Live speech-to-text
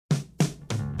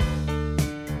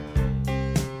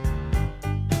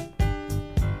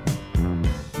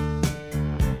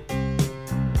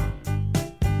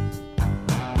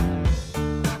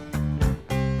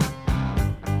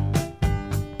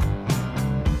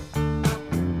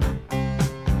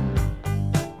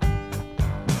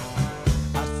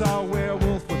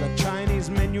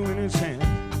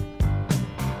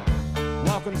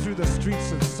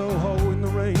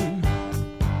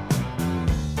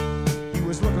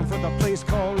of a place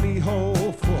called Lee Ho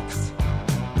Fooks.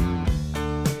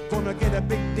 Gonna get a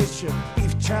big dish of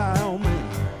beef chow mein.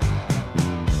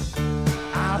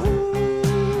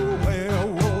 Ahoo,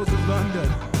 werewolves of London.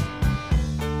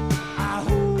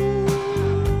 Ahoo,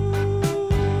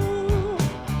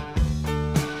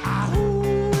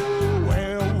 ahoo,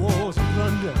 werewolves of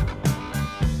London.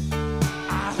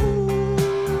 Ahoo,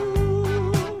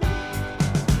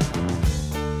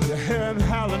 you hear them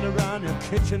howling around your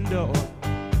kitchen door.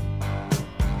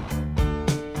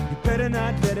 You better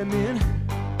not let him in.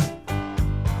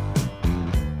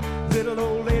 Little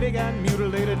old lady got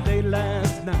mutilated late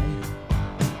last night.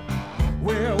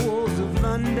 Werewolves of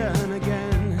London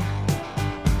again.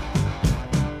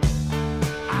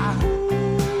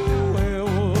 Ahoo,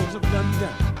 werewolves of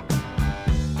London.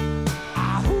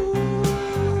 Ahoo,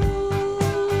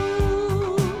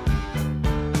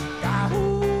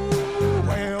 ahoo,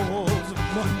 werewolves of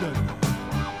London.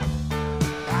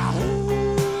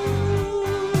 Ahoo.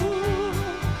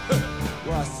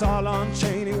 Well, I saw Lon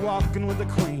Chaney walking with the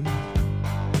Queen,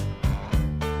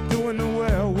 doing the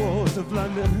werewolves of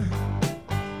London.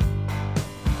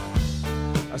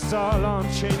 I saw Lon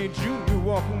Chaney Jr.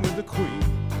 walking with the Queen,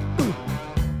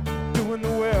 doing the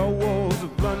werewolves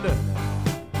of London.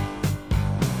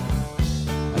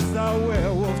 I saw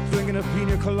werewolves drinking a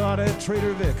pina colada at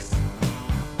Trader Vic's.